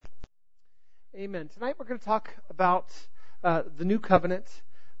Amen. Tonight we're going to talk about the new covenant.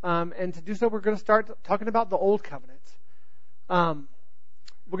 And to do so, we're going to start talking about the old covenant. We're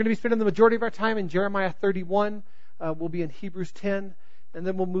going to be spending the majority of our time in Jeremiah 31. We'll be in Hebrews 10. And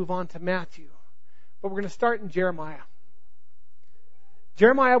then we'll move on to Matthew. But we're going to start in Jeremiah.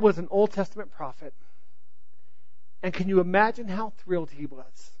 Jeremiah was an Old Testament prophet. And can you imagine how thrilled he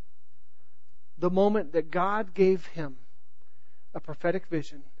was the moment that God gave him a prophetic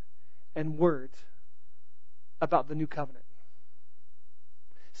vision and word about the new covenant?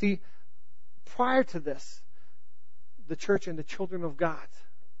 See, prior to this, the church and the children of God,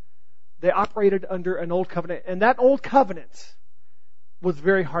 they operated under an old covenant. And that old covenant was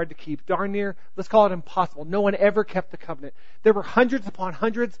very hard to keep. Darn near, let's call it impossible. No one ever kept the covenant. There were hundreds upon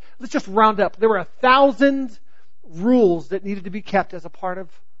hundreds. Let's just round up. There were 1,000 rules that needed to be kept as a part of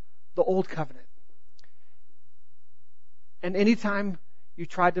the old covenant. And anytime you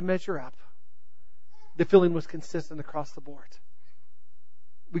tried to measure up, the feeling was consistent across the board.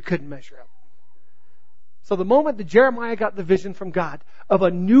 We couldn't measure up. So the moment that Jeremiah got the vision from God of a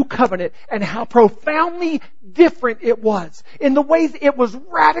new covenant and how profoundly different it was, in the ways it was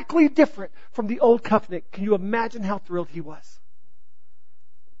radically different from the old covenant, can you imagine how thrilled he was?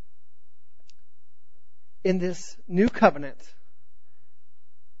 In this new covenant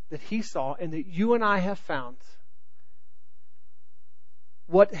that he saw and that you and I have found,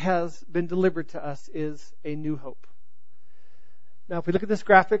 what has been delivered to us is a new hope. Now, if we look at this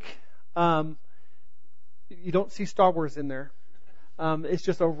graphic, you don't see Star Wars in there. It's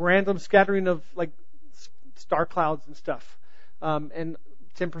just a random scattering of like star clouds and stuff. And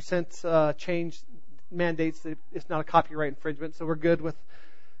 10% change mandates that it's not a copyright infringement, so we're good with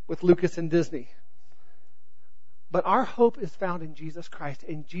Lucas and Disney. But our hope is found in Jesus Christ,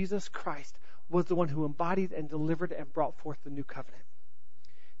 and Jesus Christ was the one who embodied and delivered and brought forth the new covenant.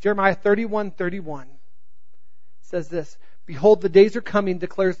 Jeremiah 31:31 says this, "Behold, the days are coming,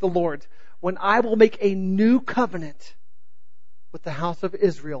 declares the Lord, when I will make a new covenant with the house of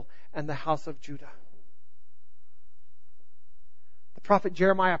Israel and the house of Judah." The prophet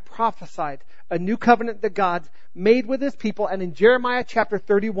Jeremiah prophesied a new covenant that God made with his people. And in Jeremiah chapter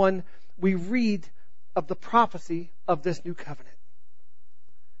 31, we read of the prophecy of this new covenant.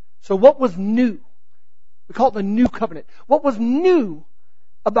 So what was new? We call it the new covenant. What was new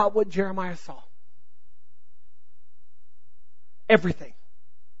about what Jeremiah saw? Everything.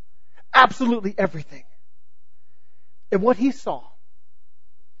 Absolutely everything. And what he saw,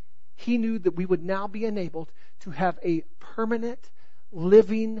 he knew that we would now be enabled to have a permanent,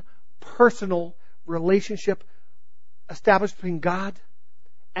 living, personal relationship established between God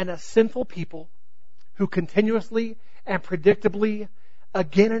and a sinful people who continuously and predictably,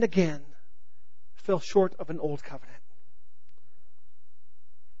 again and again, fell short of an old covenant.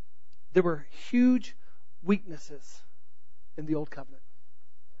 There were huge weaknesses in the old covenant.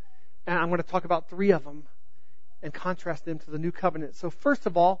 And I'm going to talk about 3 of them and contrast them to the new covenant. So first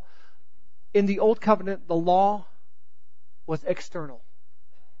of all, in the old covenant, the law was external.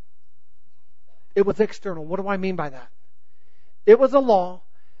 It was external. What do I mean by that? It was a law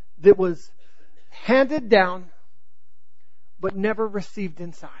that was handed down but never received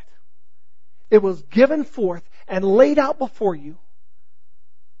inside. It was given forth and laid out before you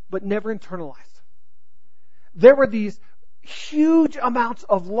but never internalized. There were these huge amounts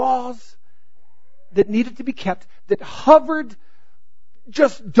of laws that needed to be kept that hovered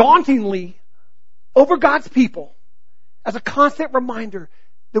just dauntingly over God's people as a constant reminder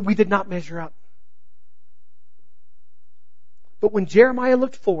that we did not measure up. But when Jeremiah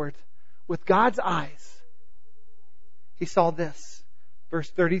looked forward with God's eyes, he saw this. Verse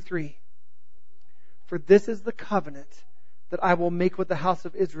 33. "For this is the covenant that I will make with the house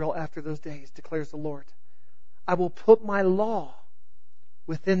of Israel after those days, declares the Lord. I will put my law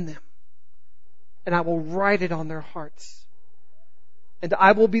within them, and I will write it on their hearts. And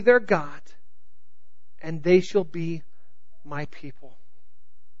I will be their God, and they shall be my people."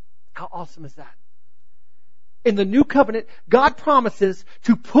 How awesome is that? In the new covenant, God promises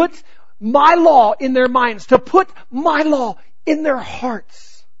to put my law in their minds, to put my law in their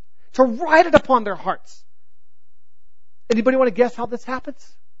hearts, to write it upon their hearts. Anybody want to guess how this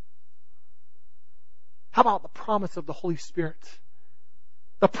happens? How about the promise of the Holy Spirit?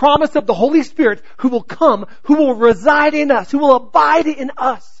 The promise of the Holy Spirit who will come, who will reside in us, who will abide in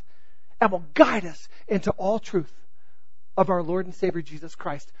us, and will guide us into all truth of our Lord and Savior Jesus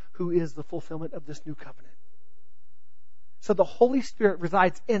Christ, who is the fulfillment of this new covenant. So the Holy Spirit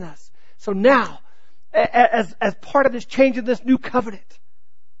resides in us. So now, as part of this change in this new covenant,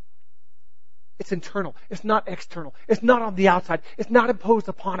 It's internal. It's not external. It's not on the outside. It's not imposed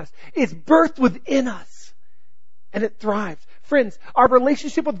upon us. It's birthed within us. And it thrives. Friends, our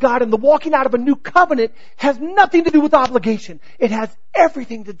relationship with God and the walking out of a new covenant has nothing to do with obligation. It has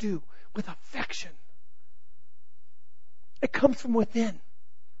everything to do with affection. It comes from within.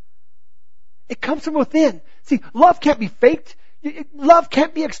 It comes from within. See, love can't be faked. Love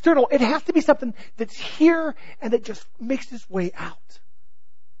can't be external. It has to be something that's here and that just makes its way out.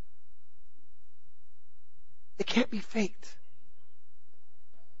 It can't be faked.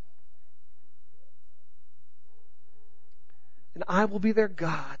 And I will be their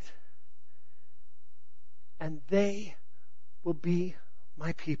God, and they will be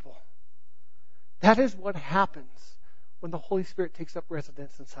my people. That is what happens when the Holy Spirit takes up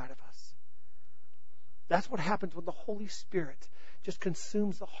residence inside of us. That's what happens when the Holy Spirit just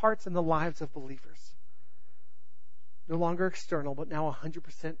consumes the hearts and the lives of believers. No longer external, but now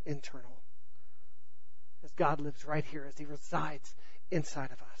 100% internal. As God lives right here, as He resides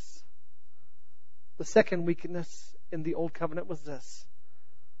inside of us. The second weakness in the Old Covenant was this.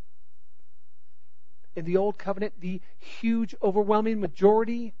 In the Old Covenant, the huge, overwhelming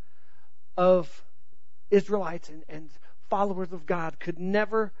majority of Israelites and followers of God could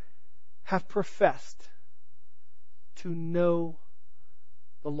never have professed to know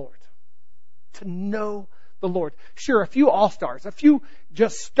the Lord. To know the Lord. Sure, a few all-stars, a few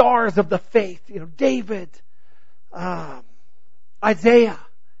just stars of the faith. David, Isaiah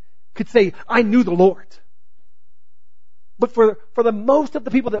could say, I knew the Lord. But for the most of the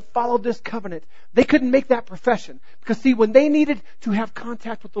people that followed this covenant, they couldn't make that profession. Because see, when they needed to have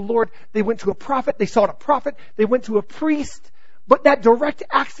contact with the Lord, they went to a prophet, they sought a prophet, they went to a priest. But that direct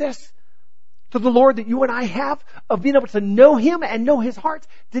access to the Lord that you and I have, of being able to know Him and know His heart,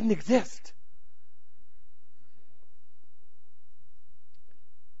 didn't exist.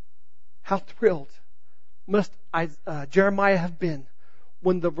 How thrilled must Jeremiah have been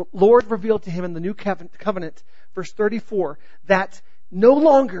when the Lord revealed to him in the new covenant, verse 34, that no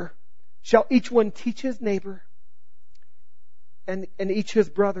longer shall each one teach his neighbor and each his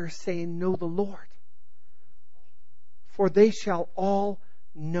brother, saying, know the Lord. For they shall all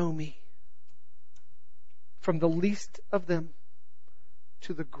know me, from the least of them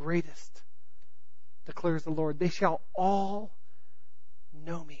to the greatest, declares the Lord. They shall all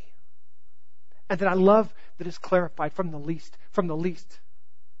know me. And then I love that it's clarified from the least.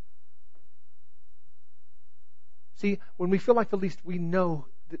 See, when we feel like the least, we know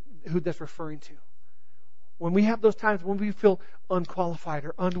who that's referring to. When we have those times when we feel unqualified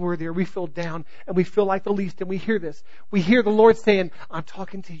or unworthy, or we feel down and we feel like the least, and we hear this, we hear the Lord saying, I'm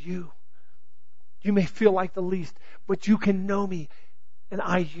talking to you. You may feel like the least, but you can know me and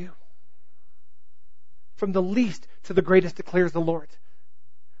I you. From the least to the greatest, declares the Lord.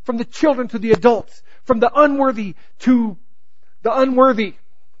 From the children to the adults. From the unworthy to the unworthy.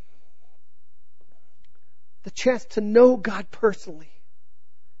 The chance to know God personally.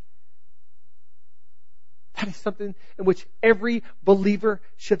 That is something in which every believer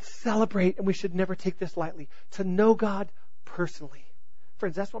should celebrate, and we should never take this lightly. To know God personally.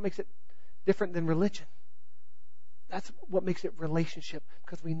 Friends, that's what makes it different than religion. That's what makes it relationship,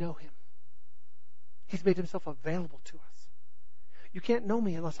 because we know Him. He's made Himself available to us. You can't know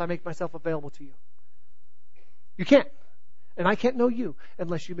me unless I make myself available to you. You can't. And I can't know you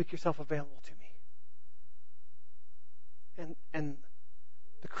unless you make yourself available to me. And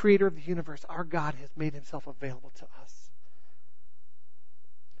the Creator of the universe, our God, has made Himself available to us.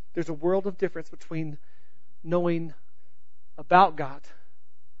 There's a world of difference between knowing about God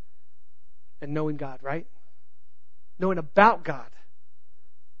and knowing God, right? Knowing about God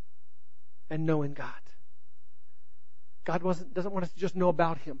and knowing God. God doesn't want us to just know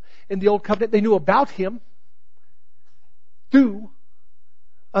about Him. In the Old Covenant, they knew about Him through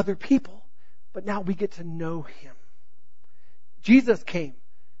other people, but now we get to know Him. Jesus came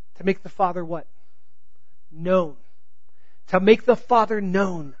to make the Father what? Known. To make the Father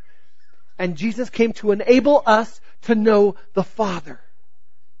known. And Jesus came to enable us to know the Father.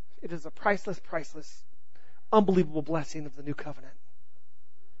 It is a priceless, unbelievable blessing of the new covenant.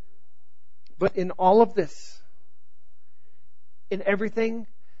 But in all of this, in everything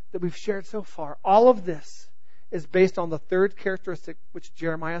that we've shared so far, all of this is based on the third characteristic which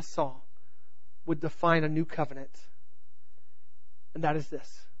Jeremiah saw would define a new covenant. And that is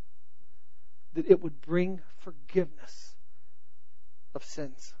this: that it would bring forgiveness of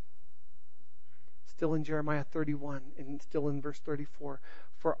sins. Still in Jeremiah 31 and still in verse 34.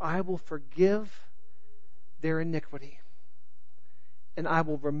 For I will forgive their iniquity, and I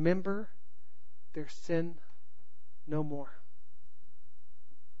will remember their sin no more.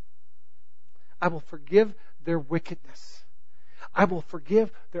 I will forgive their wickedness. I will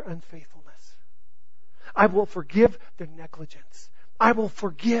forgive their unfaithfulness. I will forgive their negligence. I will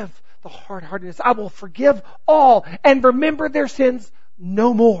forgive the hard-heartedness. I will forgive all and remember their sins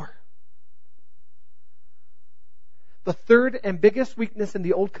no more. The third and biggest weakness in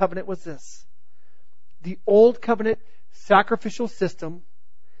the Old Covenant was this. The Old Covenant sacrificial system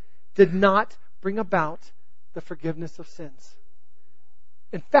did not bring about the forgiveness of sins.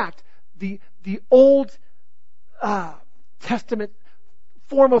 In fact, the Old Testament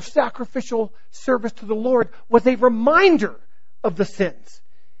form of sacrificial service to the Lord was a reminder of the sins.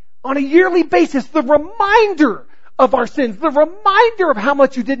 On a yearly basis, the reminder of our sins, the reminder of how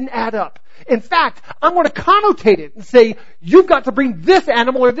much you didn't add up. In fact, I'm going to connotate it and say, you've got to bring this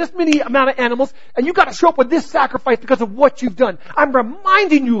animal or this many amount of animals, and you've got to show up with this sacrifice because of what you've done. I'm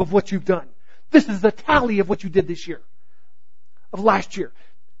reminding you of what you've done. This is the tally of what you did this year, of last year.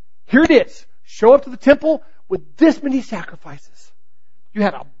 Here it is. Show up to the temple with this many sacrifices. You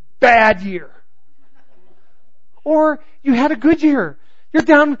had a bad year. Or you had a good year. You're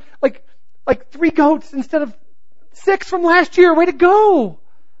down like 3 goats instead of 6 from last year. Way to go.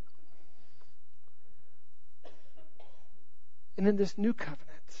 And in this new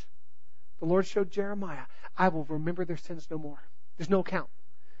covenant, the Lord showed Jeremiah, I will remember their sins no more. There's no account.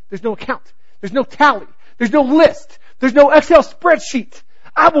 There's no account. There's no tally. There's no list. There's no Excel spreadsheet.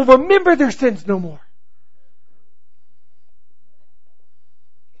 I will remember their sins no more.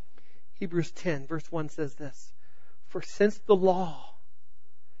 Hebrews 10 verse 1 says this, for since the law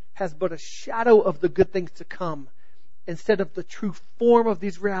has but a shadow of the good things to come, instead of the true form of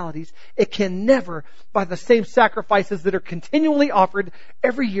these realities, it can never, by the same sacrifices that are continually offered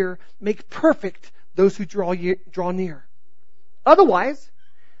every year, make perfect those who draw near. Otherwise,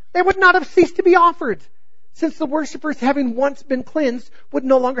 they would not have ceased to be offered, since the worshippers, having once been cleansed, would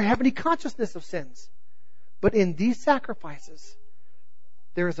no longer have any consciousness of sins. But in these sacrifices,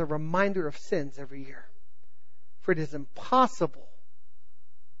 there is a reminder of sins every year. For it is impossible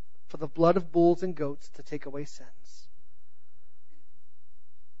for the blood of bulls and goats to take away sins.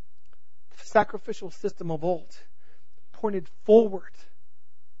 The sacrificial system of old pointed forward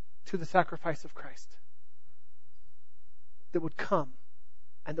to the sacrifice of Christ that would come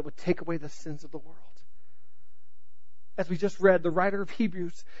and that would take away the sins of the world. As we just read, the writer of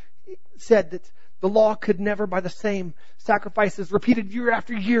Hebrews said that the law could never, by the same sacrifices repeated year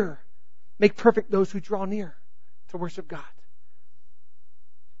after year, make perfect those who draw near to worship God.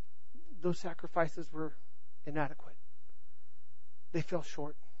 Those sacrifices were inadequate. They fell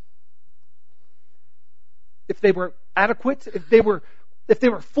short. If they were adequate, if they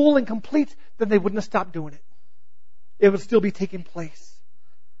were full and complete, then they wouldn't have stopped doing it. It would still be taking place.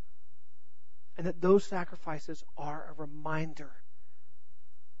 And that those sacrifices are a reminder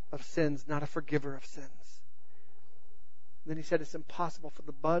of sins, not a forgiver of sins. And then he said it's impossible for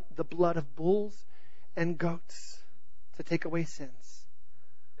the blood of bulls and goats to take away sins.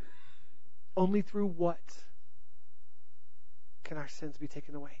 Only through what can our sins be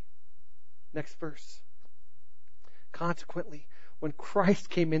taken away? Next verse. Consequently, when Christ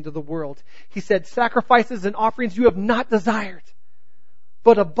came into the world, he said, sacrifices and offerings you have not desired,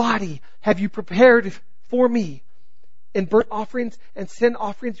 but a body have you prepared for me. In burnt offerings and sin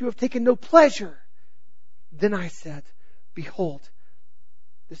offerings you have taken no pleasure. Then I said, behold,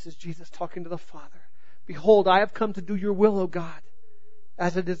 this is Jesus talking to the Father. Behold, I have come to do your will, O God,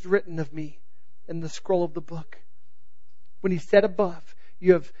 as it is written of me in the scroll of the book. When he said above,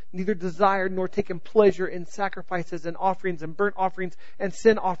 you have neither desired nor taken pleasure in sacrifices and offerings and burnt offerings and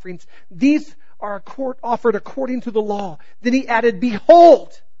sin offerings. These are offered according to the law. Then he added,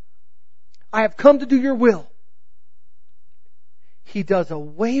 behold, I have come to do your will. He does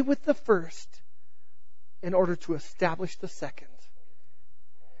away with the first in order to establish the second.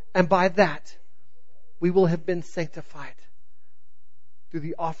 And by that, we will have been sanctified through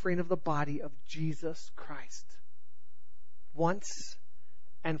the offering of the body of Jesus Christ. Once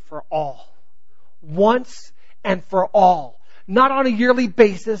and for all. Once and for all. Not on a yearly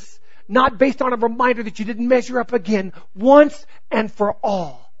basis. Not based on a reminder that you didn't measure up again. Once and for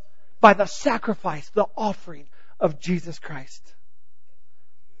all. By the sacrifice, the offering of Jesus Christ.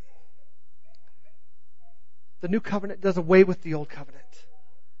 The new covenant does away with the old covenant.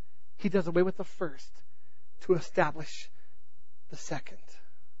 He does away with the first to establish the second.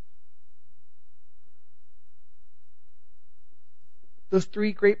 Those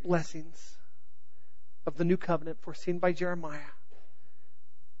 3 great blessings of the new covenant foreseen by Jeremiah,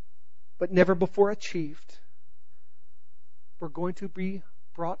 but never before achieved, were going to be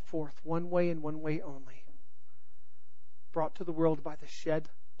brought forth one way and one way only. Brought to the world by the shed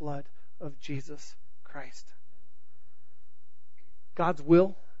blood of Jesus Christ. God's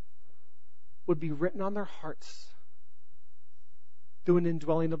will would be written on their hearts through an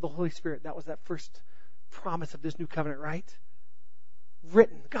indwelling of the Holy Spirit. That was that first promise of this new covenant, right?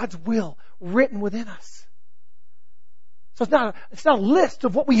 Written. God's will written within us. So it's not a list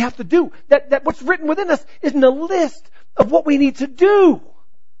of what we have to do. That what's written within us isn't a list of what we need to do.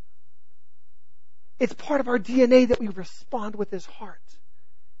 It's part of our DNA that we respond with His heart.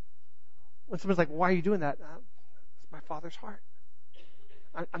 When someone's like, why are you doing that? It's my Father's heart.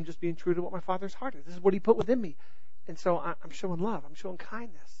 I'm just being true to what my Father's heart is. This is what He put within me. And so I'm showing love. I'm showing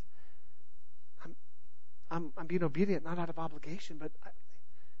kindness. I'm being obedient, not out of obligation, but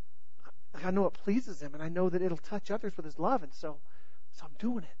I know it pleases Him, and I know that it'll touch others with His love, and so I'm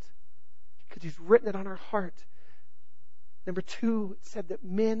doing it because He's written it on our heart. Number 2, it said that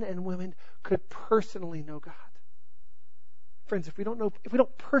men and women could personally know God. Friends, if we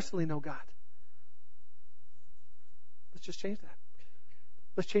don't personally know God, let's just change that.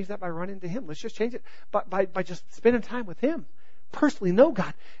 Let's change that by running to Him. Let's just change it by just spending time with Him. Personally know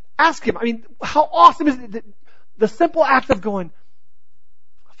God. Ask Him. I mean, how awesome is it that the simple act of going,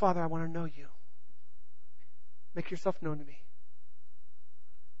 Father, I want to know You. Make Yourself known to me.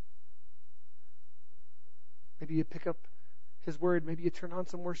 Maybe you pick up His Word. Maybe you turn on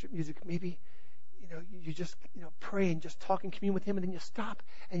some worship music. Maybe you just pray and just talk and commune with Him, and then you stop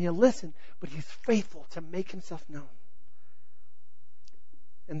and you listen. But He's faithful to make Himself known.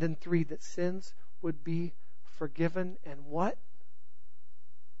 And then 3, that sins would be forgiven and what?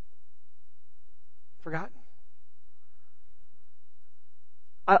 Forgotten.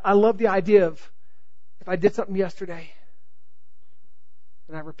 I love the idea of if I did something yesterday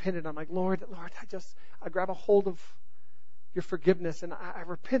and I repented, I'm like, Lord, I grab a hold of Your forgiveness, and I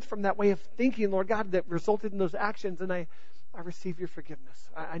repent from that way of thinking, Lord God, that resulted in those actions, and I receive Your forgiveness.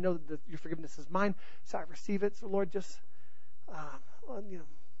 I know that Your forgiveness is mine, so I receive it. So Lord, just Lord,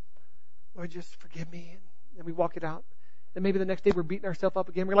 just forgive me. And then we walk it out. And maybe the next day we're beating ourselves up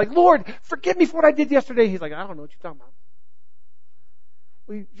again. We're like, Lord, forgive me for what I did yesterday. He's like, I don't know what you're talking about.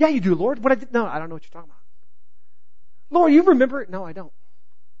 Well, yeah, you do, Lord. What I did? No, I don't know what you're talking about. Lord, you remember it? No, I don't.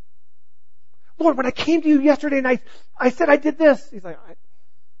 Lord, when I came to You yesterday and I said I did this. He's like,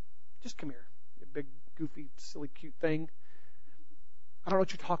 just come here, you big, goofy, silly, cute thing. I don't know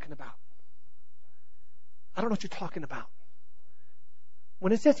what you're talking about. I don't know what you're talking about.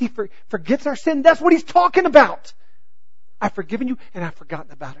 When it says He forgets our sin, that's what He's talking about. I've forgiven you and I've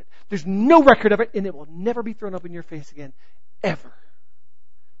forgotten about it. There's no record of it, and it will never be thrown up in your face again. Ever.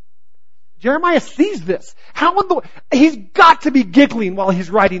 Jeremiah sees this. He's got to be giggling while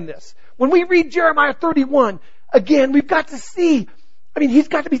he's writing this. When we read Jeremiah 31, again, we've got to see, he's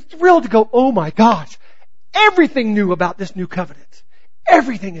got to be thrilled to go, oh my gosh, everything new about this new covenant.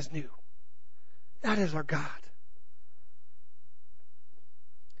 Everything is new. That is our God.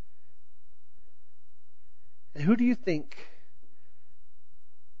 And who do you think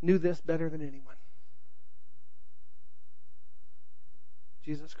knew this better than anyone?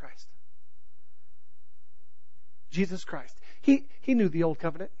 Jesus Christ. Jesus Christ. He knew the old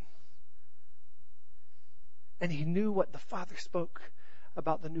covenant. And He knew what the Father spoke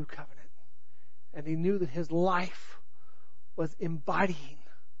about the new covenant. And He knew that His life was embodying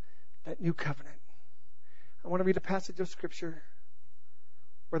that new covenant. I want to read a passage of Scripture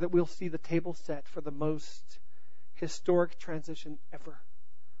where that we'll see the table set for the most historic transition ever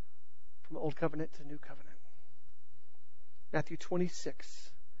from Old Covenant to New Covenant. Matthew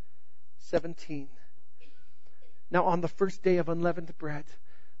 26:17. Now on the first day of unleavened bread,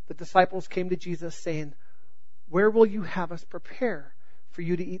 the disciples came to Jesus saying, where will You have us prepare for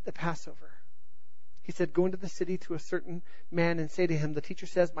You to eat the Passover? He said, go into the city to a certain man and say to him, the teacher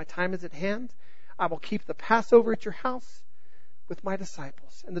says, my time is at hand. I will keep the Passover at your house with my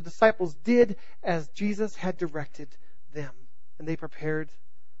disciples. And the disciples did as Jesus had directed them. And they prepared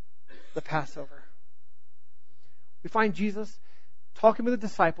the Passover. We find Jesus talking with the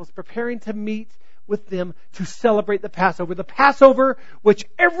disciples, preparing to meet with them to celebrate the Passover. The Passover which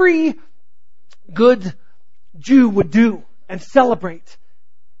every good Jew would do and celebrate.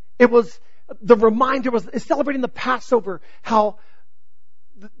 It was the reminder was celebrating the Passover, how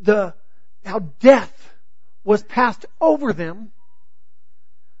death was passed over them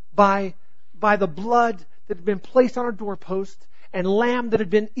by the blood that had been placed on our doorpost and lamb that had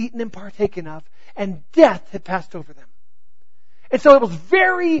been eaten and partaken of, and death had passed over them. And so it was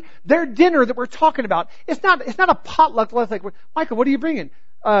their dinner that we're talking about. It's not a potluck. It's like, Michael, what are you bringing?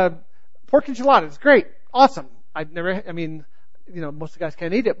 Pork enchiladas. Great. Awesome. most of the guys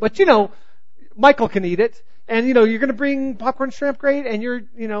can't eat it, but Michael can eat it. And, you're going to bring popcorn shrimp. Great. And you're,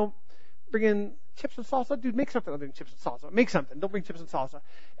 bringing chips and salsa? Dude, make something other than chips and salsa. Make something. Don't bring chips and salsa.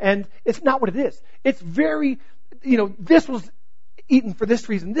 And it's not what it is. It's very, this was eaten for this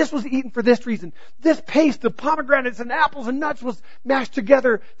reason. This was eaten for this reason. This paste of pomegranates and apples and nuts was mashed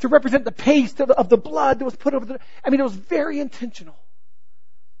together to represent the paste of the blood that was put over it was very intentional.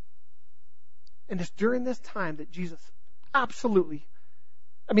 And it's during this time that Jesus absolutely,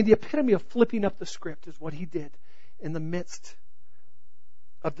 the epitome of flipping up the script is what he did in the midst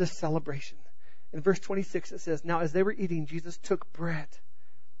of this celebration. In verse 26 it says, "Now as they were eating, Jesus took bread,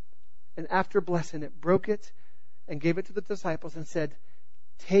 and after blessing it, broke it and gave it to the disciples and said,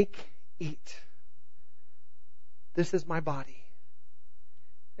 'Take, eat. This is my body.'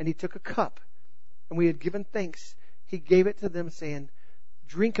 And he took a cup, and when he had given thanks, he gave it to them, saying,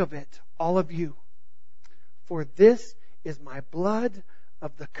 'Drink of it, all of you. For this is my blood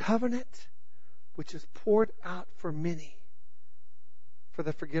of the covenant, which is poured out for many for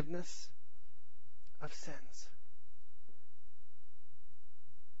the forgiveness of sins.'"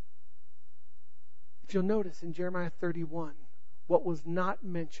 If you'll notice in Jeremiah 31, what was not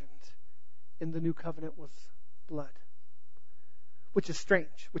mentioned in the new covenant was blood. Which is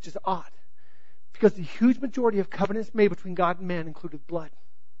strange, which is odd. Because the huge majority of covenants made between God and man included blood.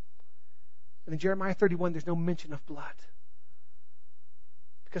 And in Jeremiah 31, there's no mention of blood.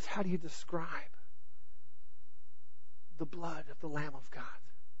 Because how do you describe the blood of the Lamb of God?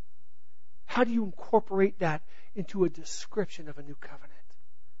 How do you incorporate that into a description of a new covenant?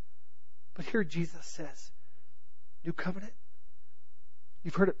 But here Jesus says, new covenant,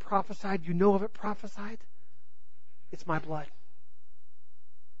 you've heard it prophesied, you know of it prophesied. It's my blood.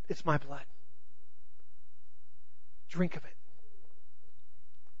 It's my blood. Drink of it.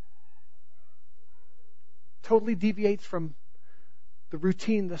 Totally deviates from the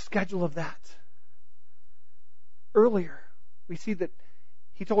routine, the schedule of that. Earlier, we see that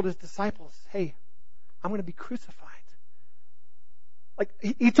he told his disciples, "Hey, I'm going to be crucified."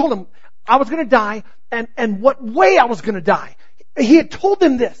 He told them, I was going to die, and what way I was going to die. He had told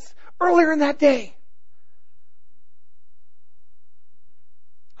them this earlier in that day.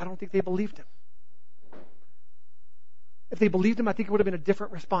 I don't think they believed him. If they believed him, I think it would have been a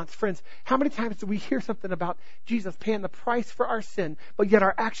different response. Friends, how many times do we hear something about Jesus paying the price for our sin, but yet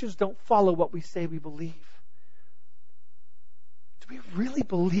our actions don't follow what we say we believe? Do we really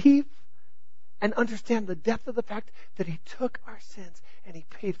believe and understand the depth of the fact that he took our sins and he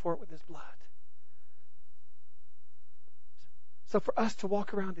paid for it with his blood? So for us to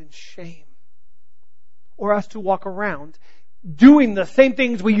walk around in shame, or us to walk around doing the same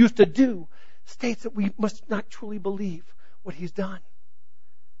things we used to do, states that we must not truly believe what he's done.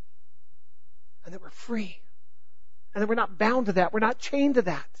 And that we're free. And that we're not bound to that. We're not chained to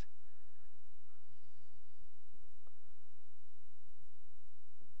that.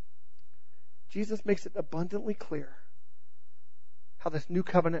 Jesus makes it abundantly clear how this new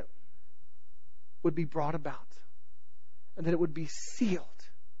covenant would be brought about. And that it would be sealed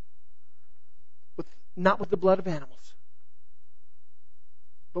not with the blood of animals,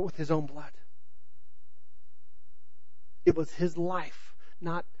 but with his own blood. It was his life,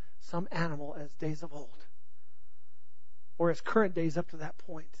 not some animal as days of old, or as current days up to that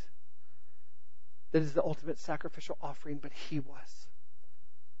point, that is the ultimate sacrificial offering, but he was.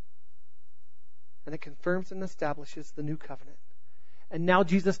 And it confirms and establishes the new covenant. And now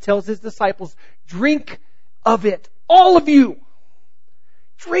Jesus tells his disciples, drink of it, all of you.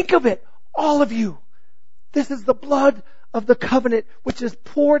 Drink of it, all of you. This is the blood of the covenant, which is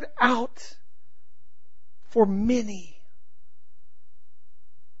poured out for many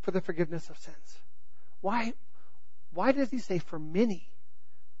for the forgiveness of sins. Why does he say for many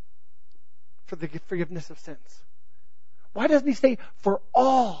for the forgiveness of sins? Why doesn't he say for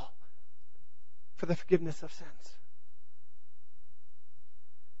all for the forgiveness of sins?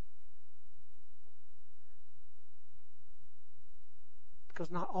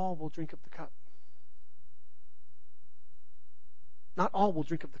 Because not all will drink of the cup. Not all will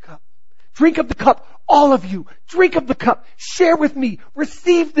drink of the cup. Drink of the cup, all of you. Drink of the cup. Share with me.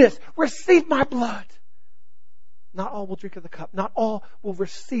 Receive this. Receive my blood. Not all will drink of the cup. Not all will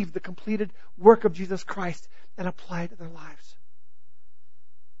receive the completed work of Jesus Christ and apply it to their lives.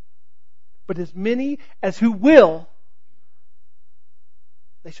 But as many as who will,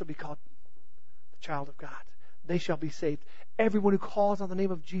 they shall be called the child of God. They shall be saved. Everyone who calls on the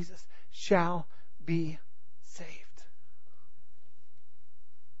name of Jesus shall be saved.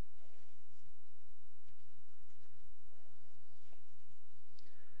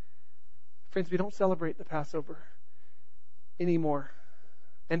 Friends, we don't celebrate the Passover anymore,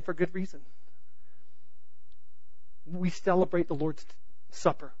 and for good reason. We celebrate the Lord's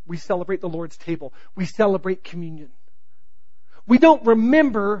Supper. We celebrate the Lord's table. We celebrate communion. We don't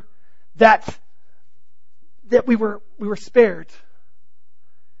remember that we were spared.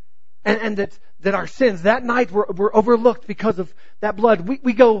 And that our sins that night were overlooked because of that blood.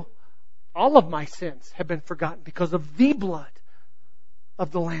 We go, all of my sins have been forgotten because of the blood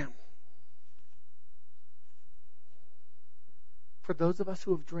of the Lamb. For those of us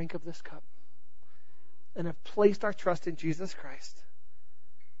who have drank of this cup and have placed our trust in Jesus Christ,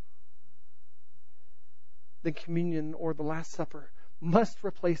 the communion or the Last Supper must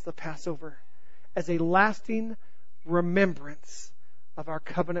replace the Passover as a lasting remembrance of our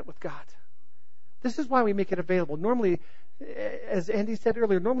covenant with God. This is why we make it available. Normally, as Andy said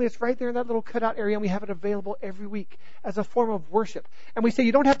earlier, normally it's right there in that little cutout area, and we have it available every week as a form of worship. And we say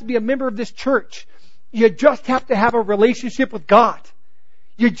you don't have to be a member of this church. You just have to have a relationship with God.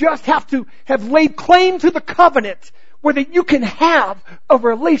 You just have to have laid claim to the covenant where that you can have a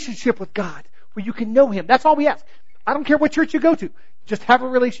relationship with God, where you can know Him. That's all we ask. I don't care what church you go to. Just have a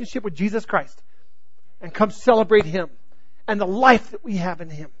relationship with Jesus Christ and come celebrate Him and the life that we have in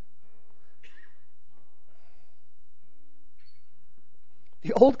Him.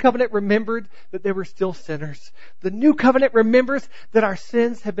 The old covenant remembered that they were still sinners. The new covenant remembers that our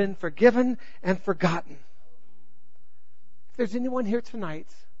sins have been forgiven and forgotten. If there's anyone here tonight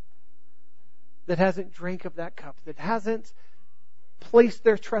that hasn't drank of that cup, that hasn't placed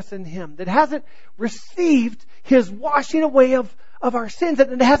their trust in Him, that hasn't received His washing away of our sins,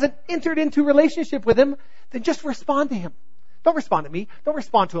 that hasn't entered into relationship with Him, then just respond to Him. Don't respond to me. Don't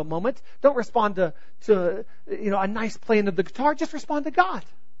respond to a moment. Don't respond to a nice playing of the guitar. Just respond to God.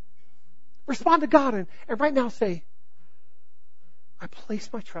 Respond to God and right now say, I place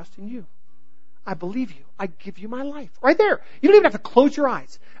my trust in You. I believe You. I give You my life. Right there. You don't even have to close your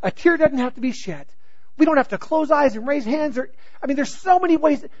eyes. A tear doesn't have to be shed. We don't have to close eyes and raise hands. There's so many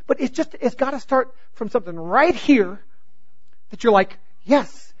ways. But it's got to start from something right here that you're like,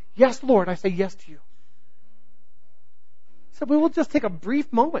 yes, yes, Lord, I say yes to You. So we will just take a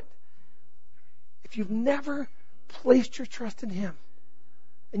brief moment. If you've never placed your trust in Him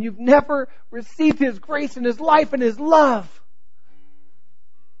and you've never received His grace and His life and His love,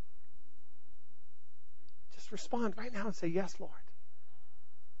 just respond right now and say, yes, Lord.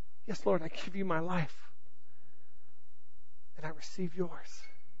 Yes, Lord, I give You my life. And I receive Yours.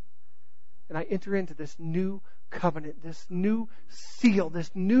 And I enter into this new covenant, this new seal, this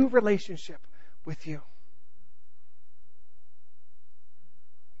new relationship with You.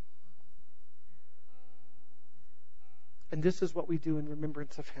 And this is what we do in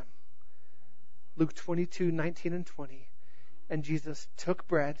remembrance of Him. Luke 22:19 and 20. And Jesus took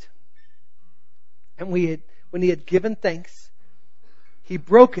bread, and when He had given thanks, He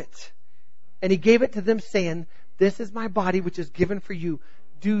broke it, and He gave it to them, saying, this is my body, which is given for you.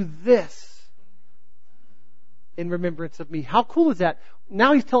 Do this in remembrance of Me. How cool is that?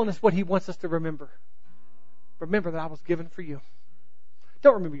 Now He's telling us what He wants us to remember. Remember that I was given for you.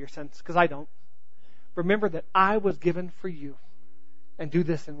 Don't remember your sins, because I don't. Remember that I was given for you. And do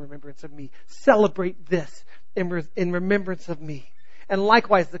this in remembrance of Me. Celebrate this in remembrance of Me. And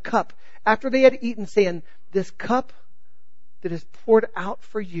likewise the cup, after they had eaten, saying, this cup that is poured out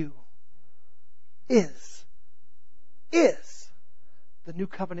for you is the new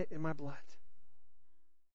covenant in my blood.